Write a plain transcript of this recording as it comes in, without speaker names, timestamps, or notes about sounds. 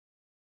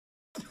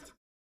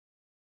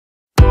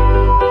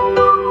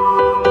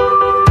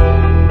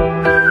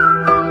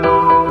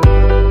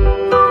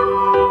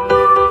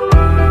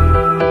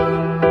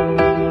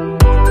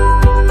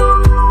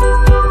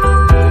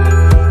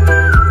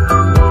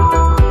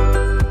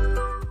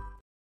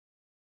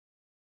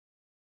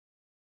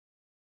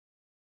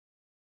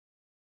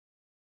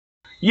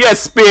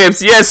Yes,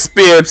 babes. Yes,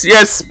 babes.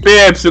 Yes,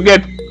 babes. You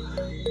get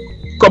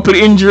couple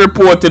injury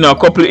report, you know.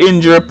 Couple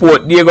injury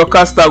report. Diego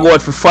Costa go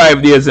out for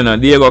 5 days, you know.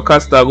 Diego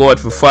Costa go out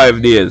for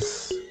 5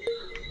 days.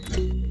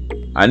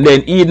 And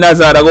then Eden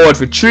Hazard go out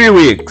for 3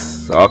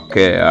 weeks.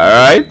 Okay,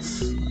 alright.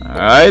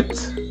 Alright.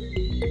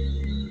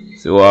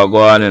 See what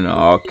go on, you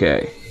know.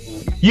 Okay.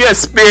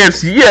 Yes,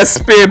 babes. Yes,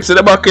 babes.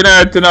 They're back in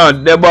our, you know.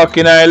 They're back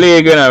in our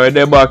league, you know.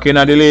 They're back in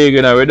the league,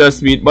 you know. We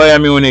just beat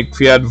Bayern Munich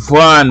for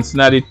advance in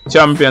the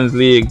Champions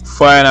League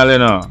final, you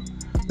know.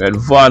 We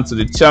advance to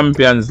the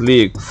Champions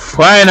League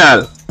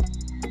final.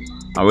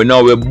 And we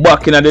know we're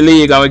back in the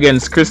league and we're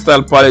against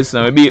Crystal Palace.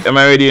 And we beat them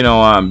already, you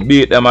know. And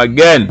beat them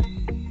again.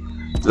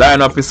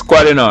 Line up his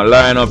squad, you know.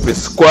 Line up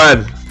his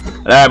squad.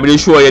 And I'm really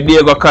sure you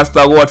Diego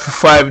Costa go out for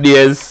 5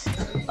 days.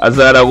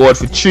 Hazard go out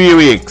for 3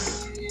 weeks.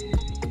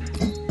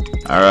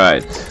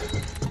 Alright.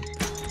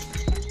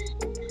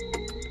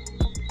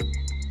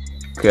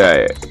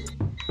 Okay.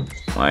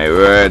 My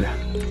word.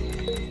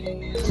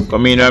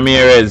 Come in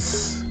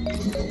Ramirez.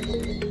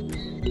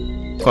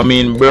 Come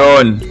in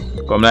Brown.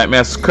 Come like me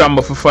a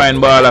scramble for fine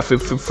ball for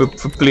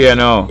play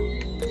now.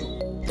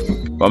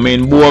 Come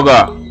in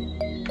Boga.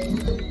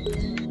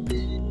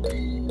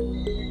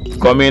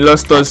 Come in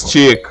Lustus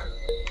Cheek.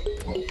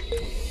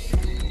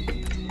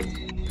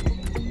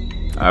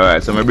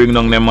 Alright, so me bring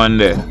down them man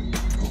there.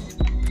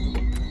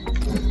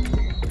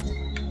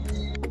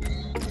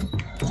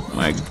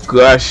 My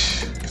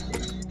gosh.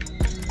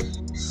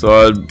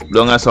 So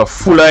long as a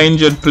full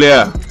injured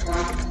player.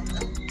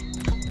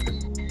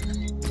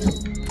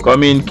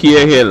 Come in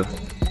Cahill.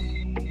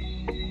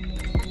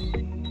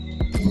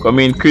 Come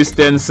in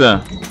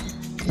Christensen.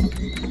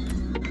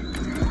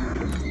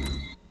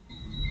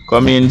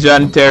 Come in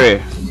John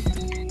Terry.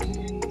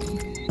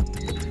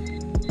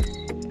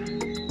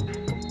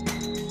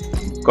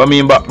 Come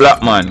in back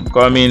Blackman.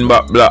 Come in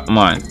back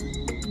Blackman.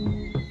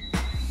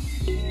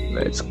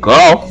 Let's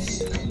go.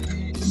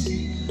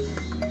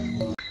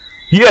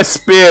 Yes,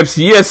 babes.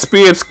 Yes,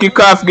 babes. Kick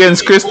off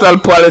against Crystal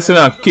Palace. You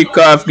know? Kick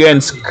off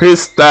against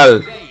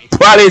Crystal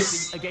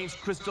Palace.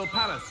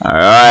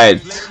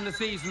 Alright.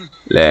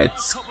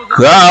 Let's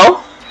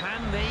go.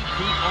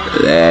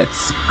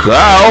 Let's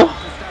go.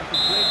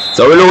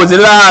 So we lose the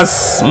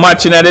last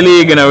match in the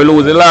league, you know. We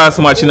lose the last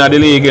match in the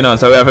league, you know.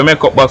 So we have to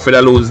make up back for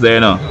the lose there, you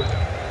know.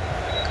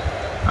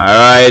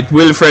 Alright,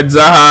 Wilfred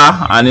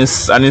Zaha and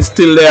he's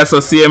still there, so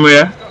same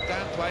way.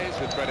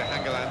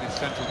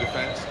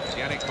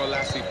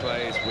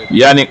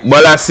 Yannick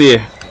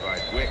Bolasie.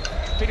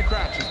 Peter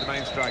Crouch is the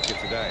main striker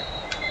today.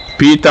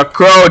 Peter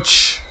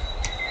Crouch.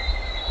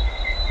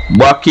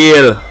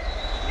 Bakil. News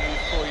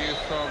for you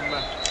from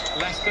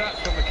Leicester,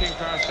 from the King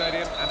Power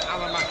Stadium, and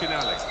Alan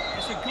McInally.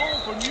 It's a goal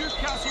for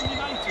Newcastle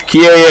United.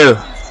 Kiel.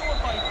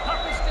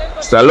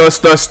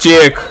 Salustos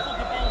Cheek.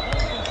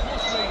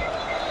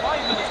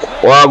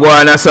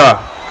 Wagwan sir.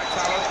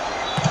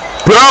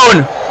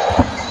 Brown.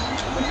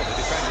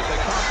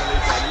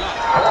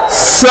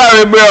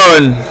 Sorry,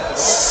 Brown.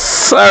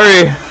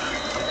 Sorry.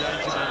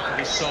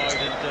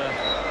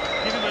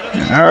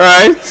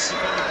 Alright.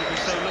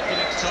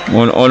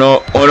 Oh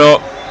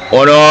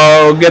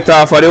no, get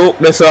off of the hook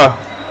there, sir.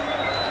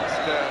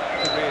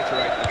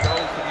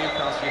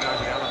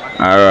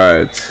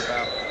 Alright.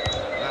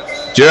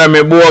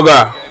 Jeremy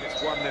Boga.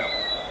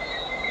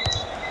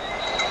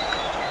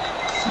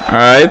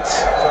 Alright.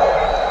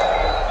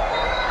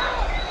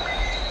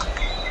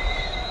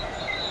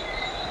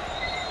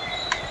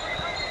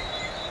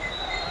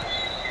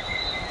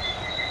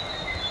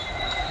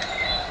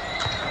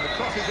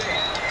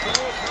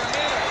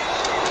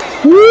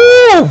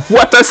 Woo!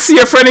 What a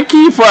save for the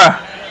keeper!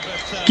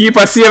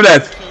 Keeper save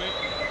that.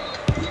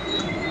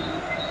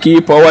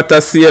 Keeper, what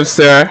a save,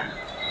 sir.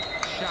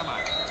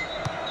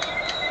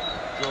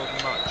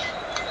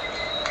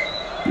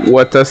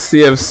 What a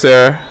save,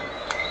 sir.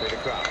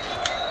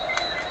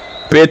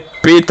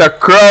 Peter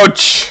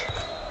Crouch.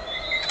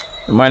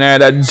 The man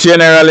had a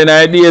general in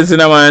ideas, you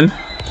know, man.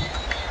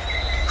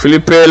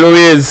 Felipe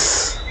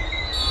Luis.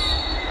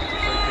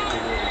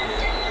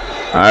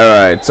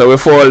 Alright, so we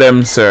fall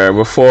them, sir.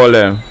 We fall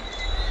them.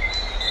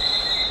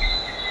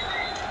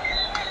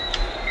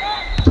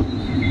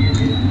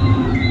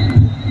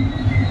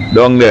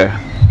 Down there.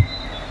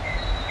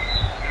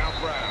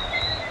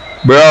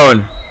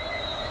 Brown.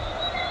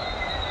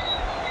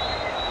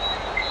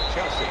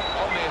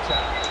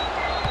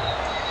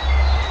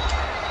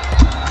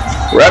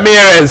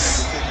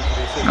 Ramirez.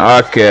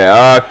 Okay.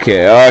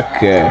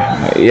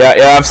 Yeah,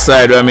 you're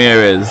offside,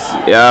 Ramirez.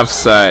 You're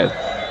offside.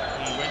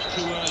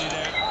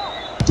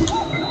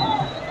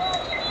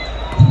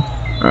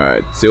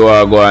 Alright, see what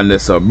I go on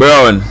this up.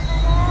 Brown.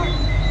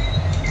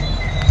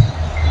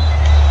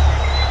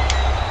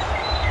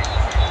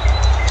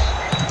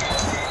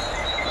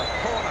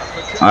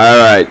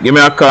 Alright, give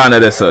me a corner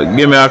there, sir.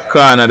 Give me a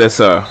corner there,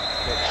 sir.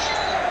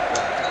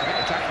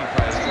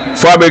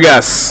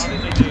 Fabregas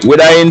with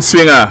a in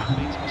swinger.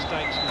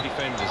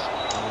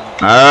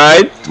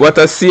 Alright, what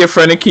a save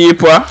from the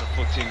keeper.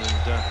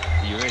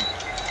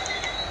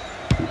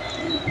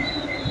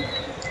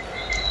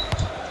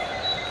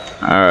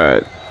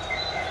 Alright.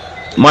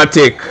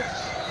 Matic.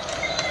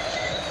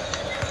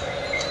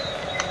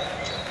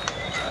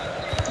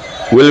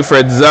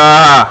 Wilfred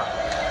Zaha.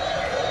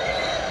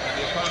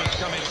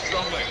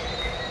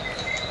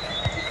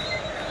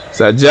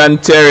 Sir John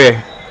Terry.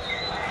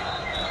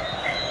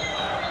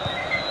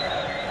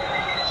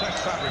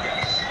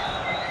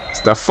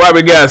 Mr.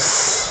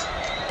 Fabregas.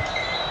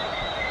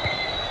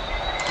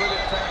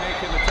 Brilliant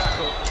technique in the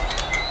tackle.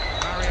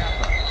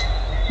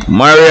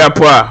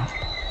 Mariappa.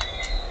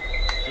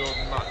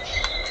 Jordan Much.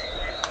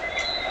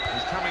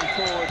 He's coming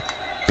forward.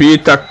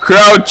 Peter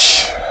Crouch.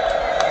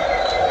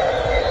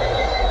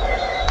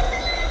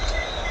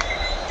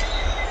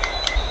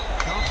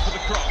 Chance for the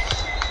cross.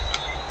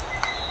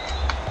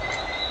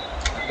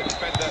 And the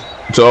defender.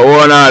 So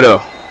Ronaldo.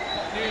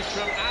 News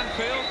from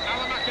Anfield,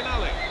 Alan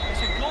McInally.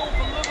 It's a goal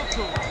for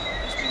Liverpool.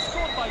 It's been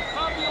scored by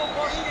Fabio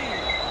Borini.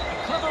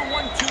 A clever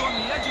 1-2 on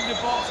the edge of the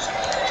box.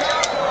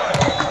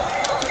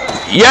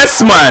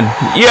 Yes man.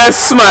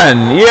 Yes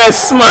man.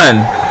 Yes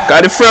man.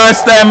 Cause the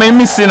first time I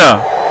miss, you know.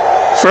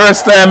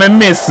 First time I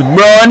miss.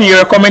 Brown,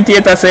 your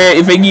commentator say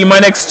if I give him a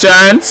next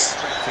chance.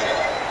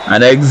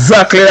 And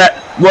exactly that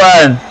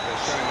one.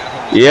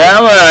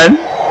 Yeah man.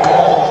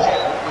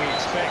 We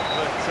expect,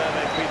 but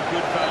they've been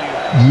good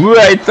value.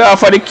 Right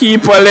off of the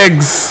keeper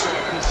legs.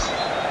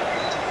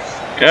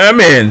 Yeah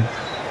man.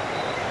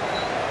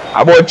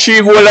 About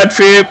 3 goals at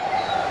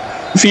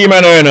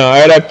FEMA now, you know.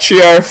 Either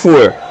 3 or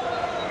 4.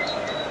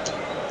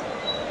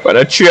 But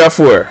a 3 or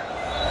 4.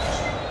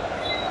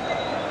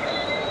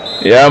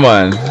 Yeah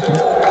man.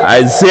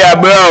 Isaiah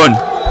Brown.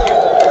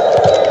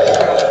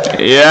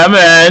 Yeah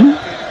man.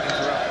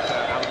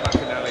 Alan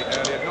McInally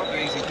earlier. Not an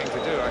easy thing to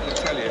do, I can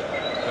tell you.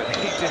 But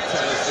he did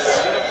tell us that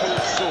Liverpool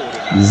scored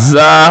in that.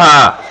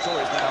 Zaha. The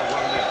score is now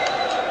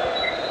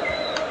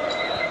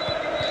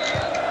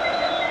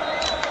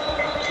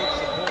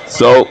 1-0.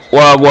 So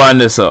what go on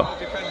this up?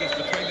 Defenders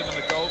between them and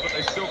the goal, but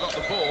they still got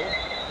the ball.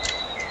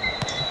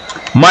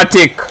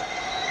 Matic.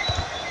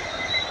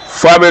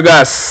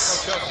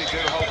 Fabregas. Chelsea do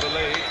hold the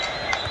lead,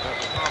 but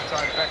with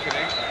half-time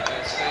beckoning,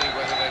 let's see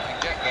whether they can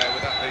get there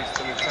with that lead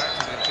still intact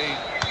and indeed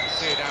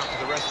see it out for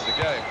the rest of the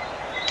game.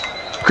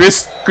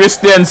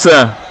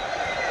 Christensen.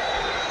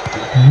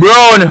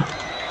 Brown.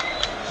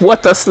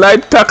 What a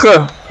slide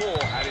tackle. 4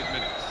 added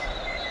minutes.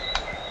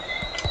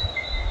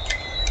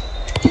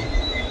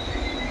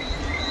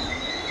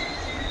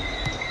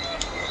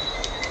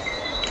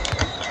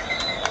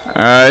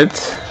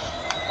 Alright.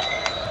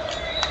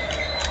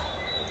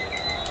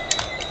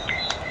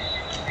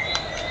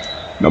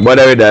 No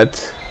bother with that.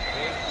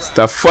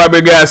 Mr.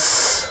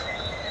 Fabregas.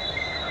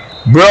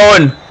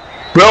 Brown.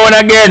 Brown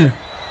again.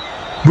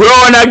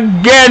 Brown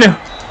again.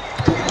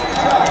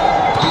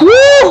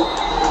 Woo!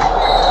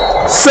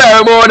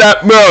 Sorry about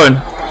that,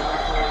 Brown.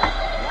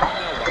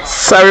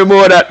 Sorry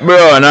about that,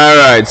 Brown.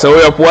 Alright, so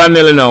we're up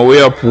 1-0 now.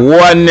 We're up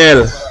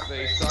 1-0.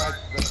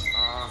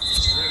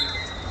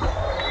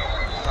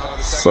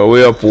 So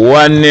we're up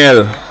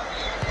 1-0.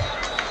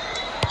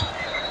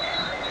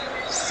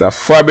 Sir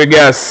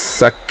Fabregas,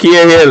 Sir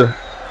Cahill.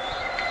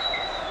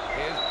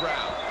 Here's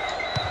Brown.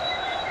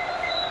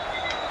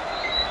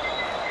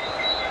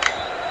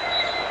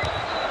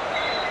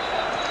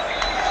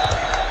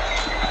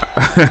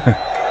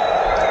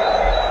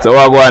 So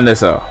what go on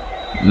this?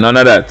 None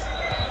of that.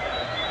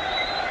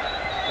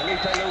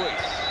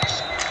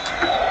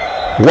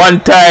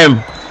 One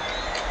time.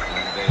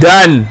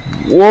 Done.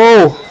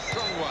 Whoa.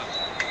 Strong one.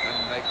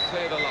 And they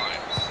clear the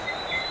lines.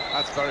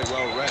 That's very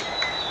well read.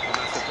 And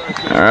that's a very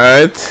good.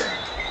 Alright.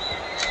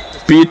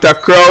 Peter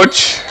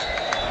Crouch.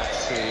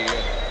 That's the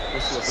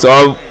whistle of the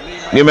So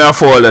give me a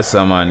folder,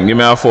 sir, man. Give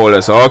me a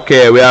folder. So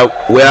okay, we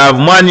have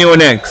Man U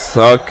next.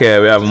 Okay,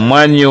 we have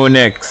Man U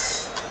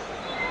next.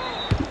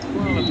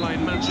 Well, they're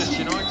playing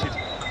Manchester United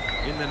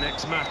in the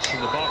next match in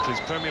the Barclays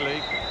Premier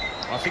League.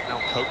 I think they'll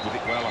cope with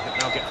it well. I think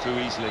they'll get through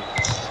easily.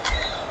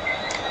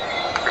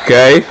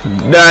 Okay,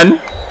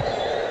 done.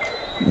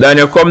 Then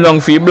you come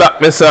down for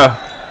block me, sir.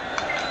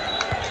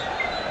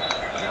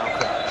 Now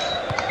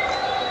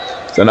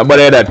Crouch. So no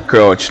bother that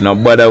Crouch, no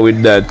bother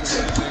with that.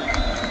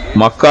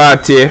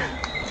 McCarthy,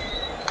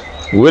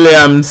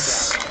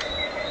 Williams,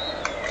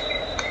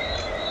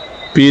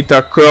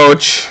 Peter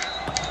Crouch.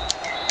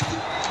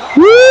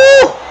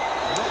 Woo!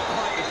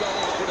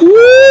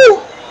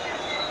 Woo!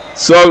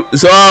 So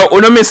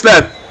you don't miss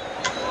that.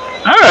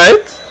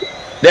 Alright.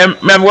 Then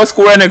maybe we'll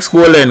score next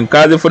goal then,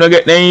 cause if we don't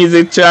get an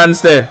easy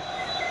chance there.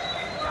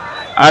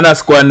 And a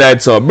score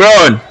that so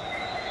Brown.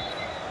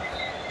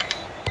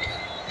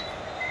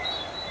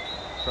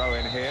 Throw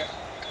in here.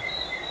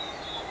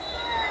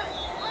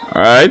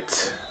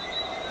 Alright.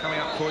 Coming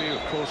up for you,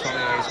 of course, on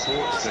EA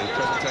Sports, the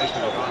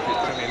presentation of the Barclays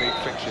Premier League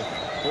fixture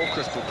for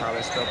Crystal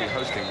Palace. They'll be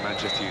hosting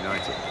Manchester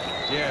United.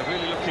 Yeah,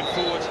 really looking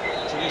forward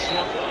to this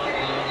one.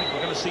 I think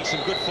we're going to see some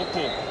good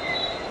football.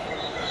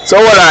 So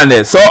hold on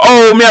there. So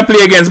me I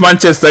play against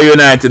Manchester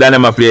United and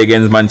them I play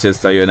against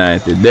Manchester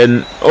United.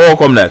 Then how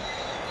come that?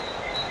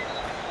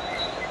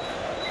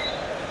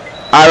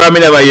 I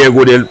never hear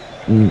good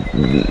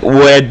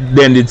word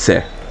then did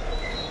say.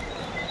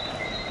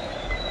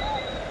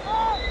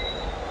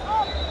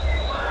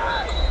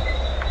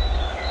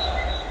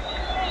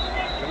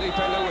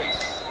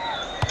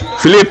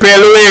 Felipe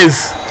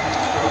Luis.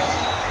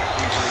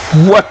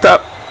 What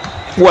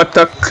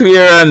a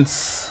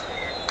clearance.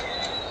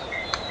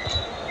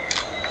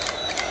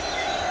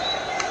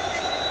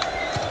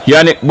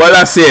 Yannick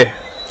Bolasie.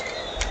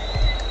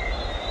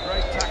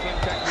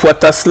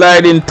 What a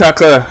sliding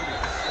tackle.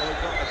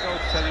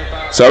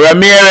 So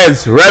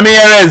Ramirez.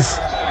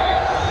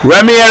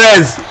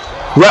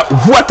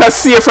 What a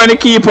save from the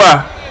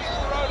keeper.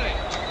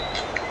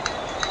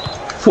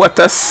 What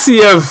a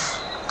save.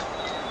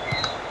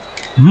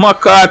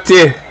 McCarthy.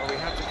 Well, we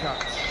had to cut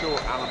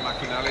short Alan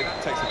McInally.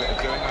 That takes a bit of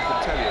doing, I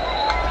can tell you.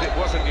 But it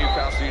was a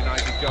Newcastle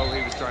United goal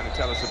he was trying to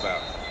tell us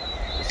about.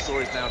 The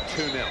score is now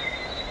 2-0.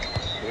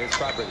 Here's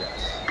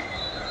Fabregas.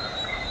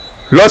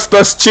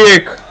 Loftus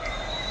Cheek.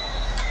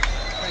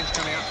 Change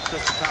coming out for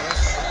Crystal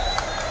Palace.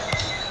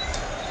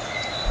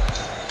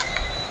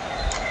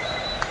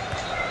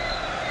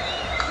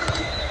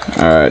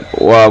 Alright,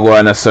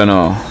 Wagwan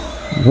Asano.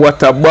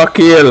 What a back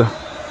heel.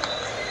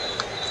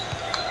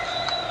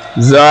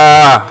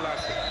 Za.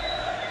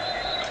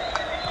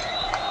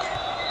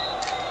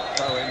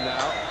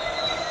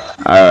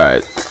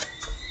 Alright.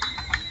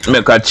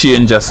 Make a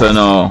change so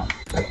now.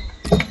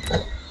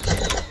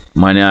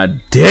 Man, you're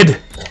dead.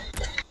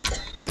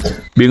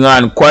 Bring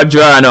on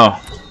Quadrano.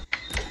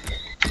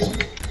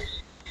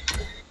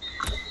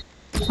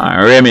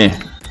 And Remy.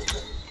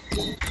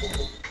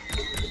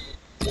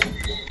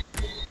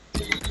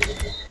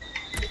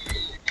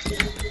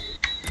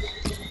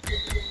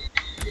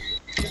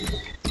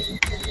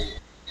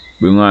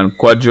 Bring on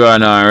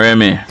Quadrano and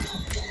Remy.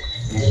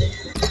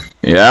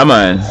 Yeah,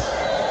 man.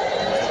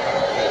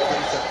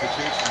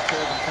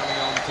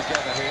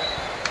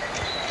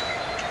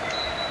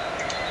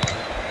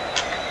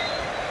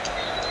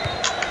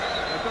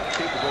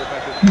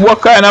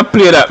 What kind of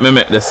play that me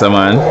make this,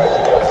 man?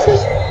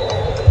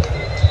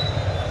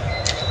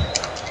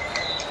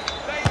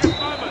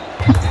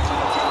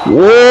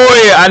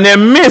 Whoa, and they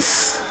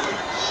miss.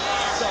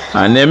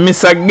 And they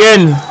miss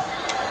again.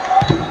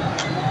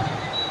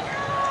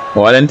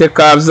 What then take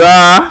off,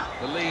 Zaha?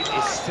 The lead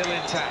is still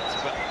intact,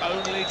 but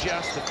only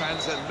just. The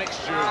fans a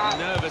mixture of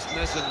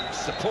nervousness and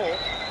support.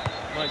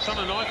 Well, it's on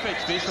a knife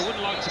edge this. I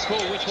wouldn't like to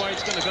call which way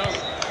it's going to go.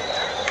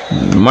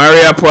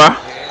 Mariapa.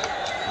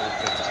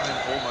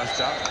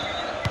 Almost up.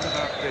 What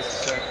about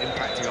this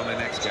impacting on the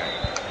next game?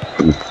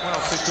 Well,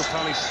 Crystal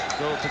Palace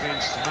go up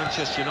against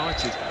Manchester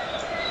United.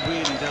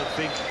 Really don't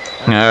think.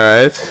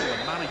 Alright.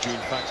 The manager,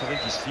 in fact, I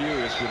think he's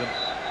furious with them.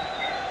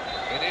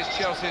 It is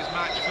Chelsea's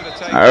match for the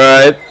taking.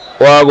 Alright.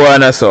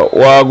 Wagwan so.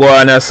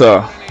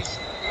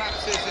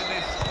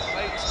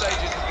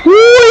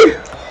 Woo!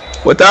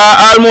 But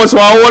almost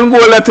one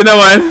goal left in the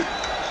man.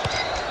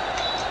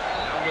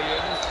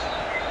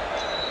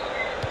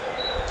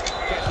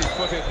 Gets his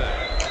foot in there.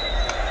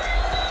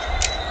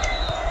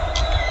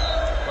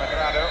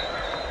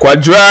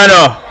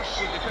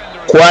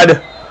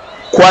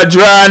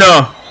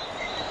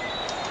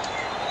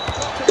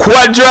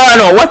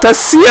 Quadrano, what a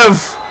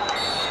save!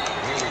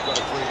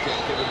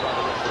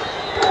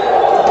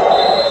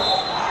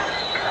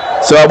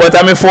 So, but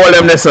I'm for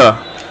them, sir.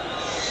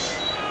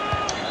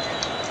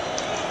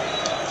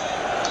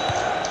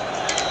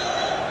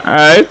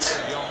 Alright.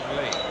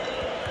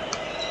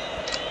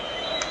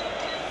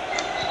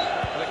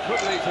 Well, it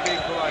could lead to the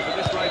equaliser.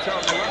 This rate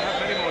on, they won't have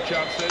many more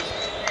chances.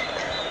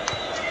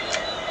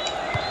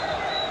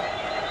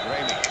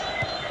 Raimi.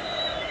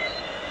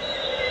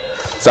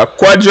 So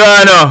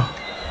Quadrano.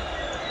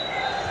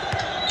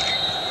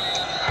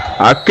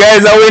 Okay,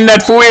 it's a win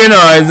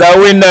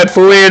that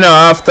for winner.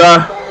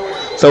 After.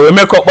 So we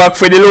make up back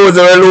for the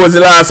loser. We lose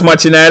the last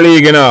match in the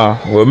league, you know.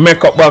 We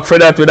make up back for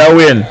that with a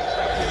win.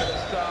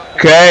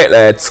 Okay,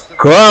 let's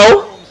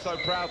go.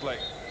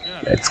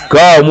 Let's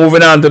go.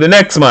 Moving on to the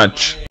next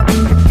match.